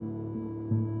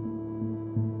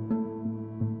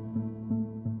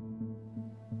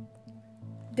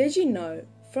Did you know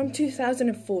from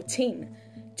 2014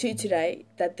 to today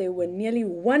that there were nearly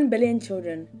 1 billion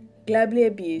children globally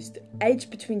abused aged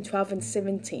between 12 and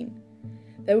 17?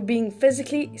 They were being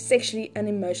physically, sexually and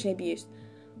emotionally abused.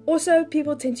 Also,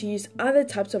 people tend to use other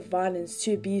types of violence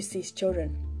to abuse these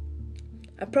children.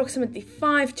 Approximately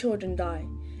 5 children die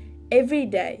every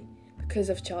day because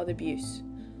of child abuse.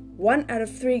 1 out of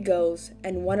 3 girls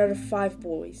and 1 out of 5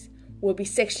 boys will be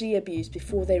sexually abused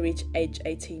before they reach age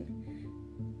 18.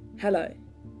 Hello,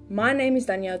 my name is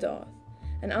Danielle Darth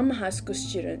and I'm a high school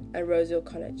student at Rosehill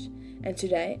College, and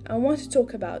today I want to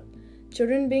talk about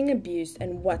children being abused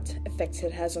and what effects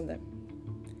it has on them.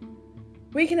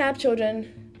 We can help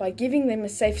children by giving them a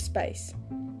safe space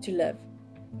to live.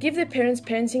 Give their parents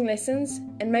parenting lessons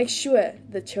and make sure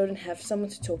the children have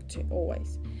someone to talk to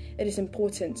always. It is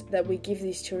important that we give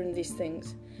these children these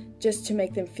things just to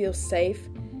make them feel safe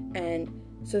and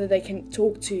so that they can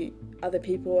talk to other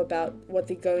people about what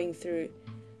they're going through.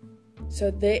 So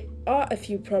there are a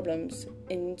few problems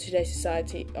in today's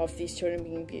society of these children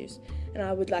being abused, and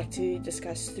I would like to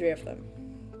discuss 3 of them.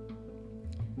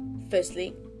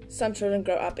 Firstly, some children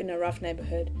grow up in a rough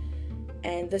neighborhood,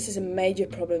 and this is a major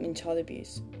problem in child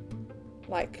abuse.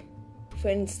 Like, for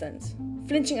instance,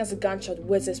 flinching as a gunshot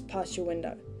whizzes past your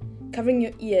window, covering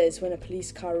your ears when a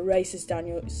police car races down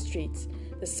your streets,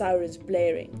 the sirens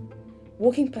blaring,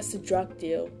 walking past a drug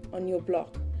deal on your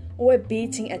block, or a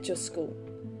beating at your school.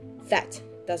 That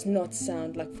does not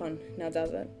sound like fun, now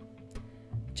does it?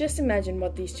 Just imagine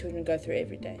what these children go through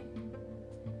every day.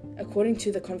 According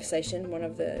to The Conversation, one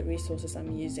of the resources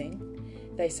I'm using,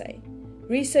 they say,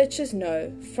 researchers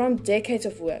know from decades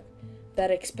of work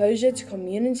that exposure to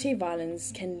community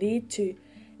violence can lead to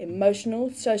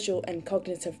emotional, social, and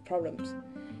cognitive problems.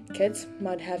 Kids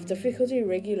might have difficulty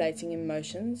regulating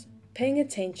emotions, paying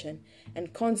attention,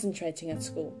 and concentrating at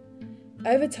school.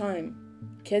 Over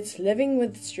time, kids living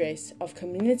with stress of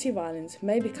community violence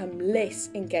may become less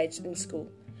engaged in school,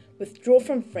 withdraw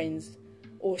from friends,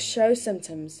 or show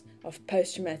symptoms of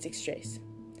post-traumatic stress,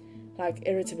 like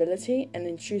irritability and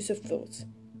intrusive thoughts.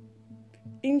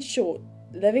 In short,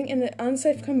 living in an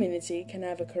unsafe community can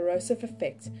have a corrosive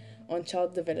effect on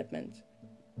child development.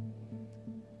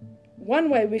 One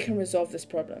way we can resolve this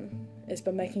problem is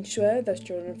by making sure those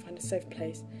children find a safe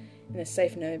place in a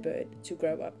safe neighborhood to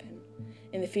grow up in.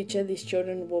 In the future, these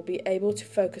children will be able to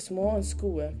focus more on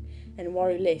schoolwork and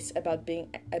worry less about being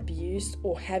abused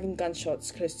or having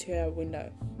gunshots close to our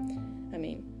window.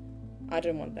 I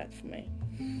don't want that for me.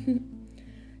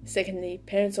 Secondly,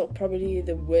 parents are probably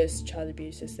the worst child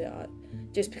abusers there are,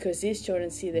 just because these children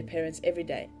see their parents every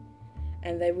day,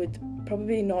 and they would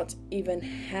probably not even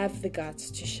have the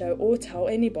guts to show or tell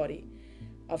anybody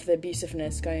of the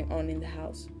abusiveness going on in the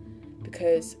house,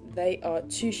 because they are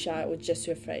too shy or just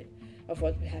too afraid of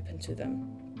what will happen to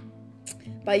them.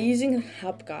 By using a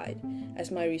help guide as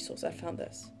my resource, I found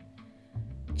this.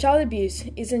 Child abuse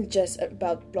isn't just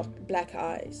about black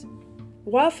eyes.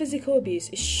 While physical abuse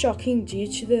is shocking due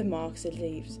to the marks it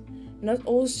leaves, not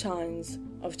all signs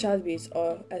of child abuse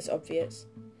are as obvious.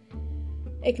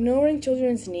 Ignoring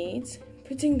children's needs,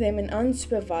 putting them in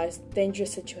unsupervised,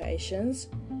 dangerous situations,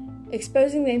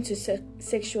 exposing them to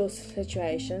sexual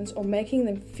situations, or making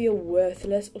them feel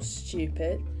worthless or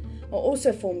stupid are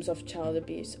also forms of child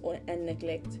abuse and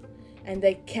neglect, and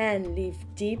they can leave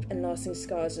deep and lasting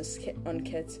scars on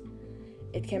kids.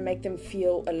 It can make them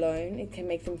feel alone, it can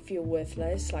make them feel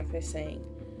worthless, like they're saying.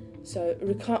 So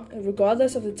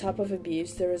regardless of the type of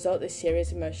abuse, the result is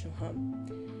serious emotional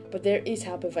harm. But there is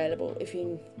help available if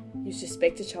you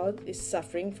suspect a child is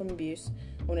suffering from abuse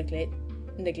or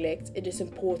neglect. It is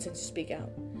important to speak out.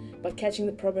 By catching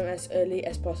the problem as early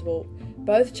as possible,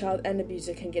 both child and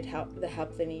abuser can get the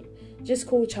help they need. Just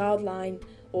call Childline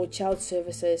or Child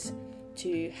Services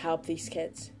to help these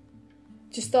kids.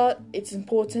 To start, it's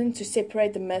important to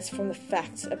separate the myths from the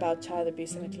facts about child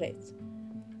abuse and neglect.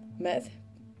 Myth: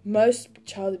 most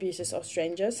child abusers are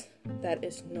strangers. That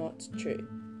is not true.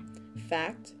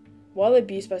 Fact: while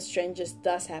abuse by strangers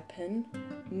does happen,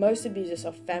 most abusers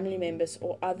are family members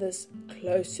or others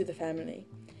close to the family.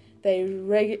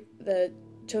 The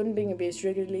children being abused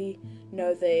regularly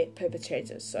know their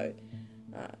perpetrators, so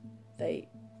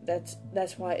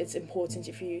that's why it's important,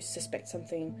 if you suspect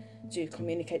something, to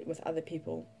communicate with other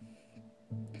people.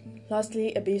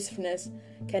 Lastly, abusiveness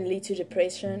can lead to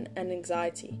depression and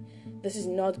anxiety. This is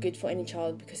not good for any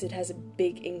child because it has a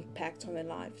big impact on their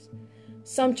lives.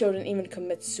 Some children even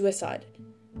commit suicide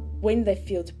when they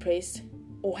feel depressed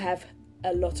or have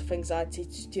a lot of anxiety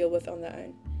to deal with on their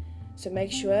own. So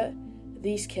make sure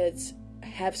these kids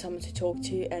have someone to talk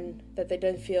to and that they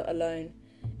don't feel alone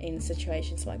in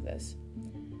situations like this.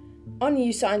 On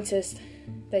New Scientist,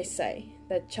 they say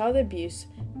that child abuse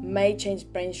may change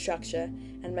brain structure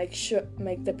and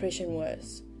make depression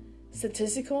worse.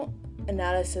 Statistical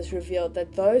analysis revealed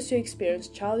that those who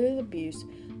experienced childhood abuse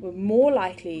were more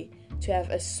likely to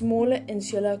have a smaller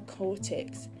insular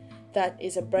cortex, that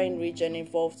is a brain region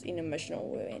involved in emotional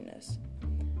awareness.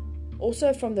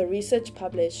 Also from the research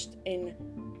published in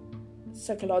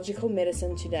Psychological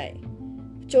Medicine Today,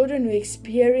 children who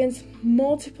experience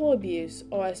multiple abuse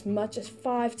are as much as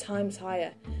 5 times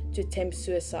higher to attempt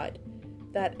suicide.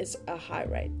 That is a high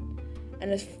rate.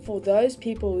 And as for those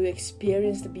people who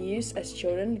experienced abuse as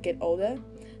children get older,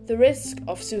 the risk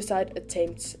of suicide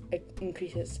attempts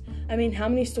increases. I mean, how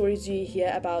many stories do you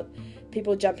hear about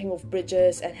people jumping off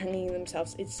bridges and hanging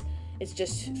themselves? It's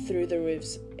just through the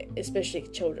roofs, especially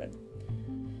children.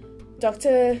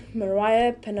 Dr.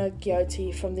 Mariah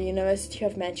Panagiotis from the University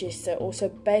of Manchester, also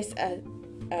based at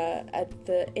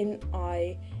the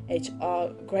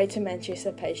NIHR Greater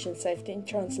Manchester Patient Safety and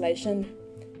Translation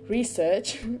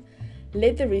Research,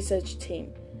 led the research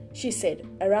team. She said,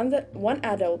 around 1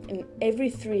 adult in every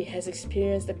 3 has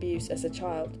experienced abuse as a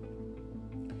child.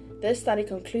 This study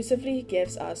conclusively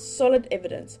gives us solid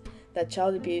evidence that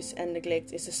child abuse and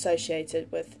neglect is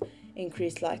associated with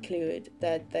increased likelihood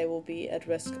that they will be at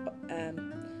risk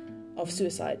of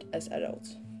suicide as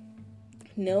adults.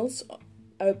 Nils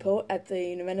Opel at the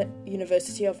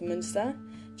University of Münster,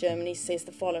 Germany, says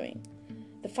the following.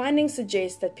 The findings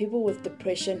suggest that people with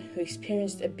depression who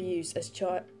experienced abuse as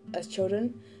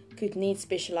children could need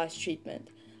specialized treatment,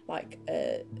 like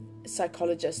a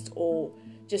psychologist or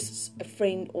just a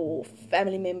friend or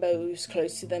family member who's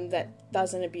close to them that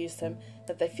doesn't abuse them,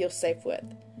 that they feel safe with.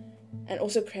 And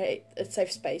also create a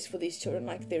safe space for these children,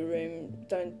 like their room.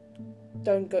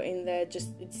 Don't go in there, just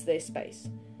it's their space.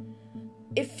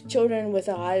 If children with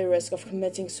a higher risk of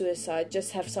committing suicide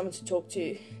just have someone to talk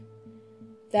to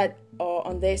that are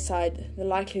on their side, the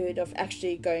likelihood of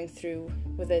actually going through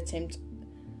with the attempt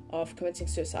of committing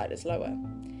suicide is lower.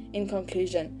 In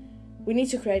conclusion, we need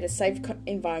to create a safe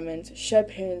environment, show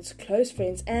parents, close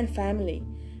friends and family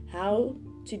how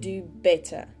to do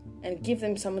better, and give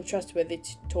them someone trustworthy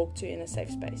to talk to in a safe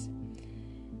space.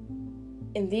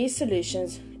 If these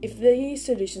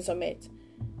solutions are met,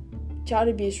 child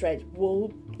abuse rate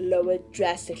will lower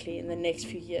drastically in the next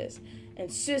few years,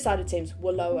 and suicide attempts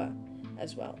will lower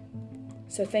as well.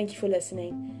 So thank you for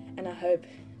listening, and I hope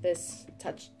this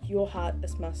touched your heart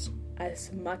as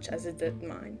much as it did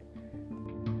mine.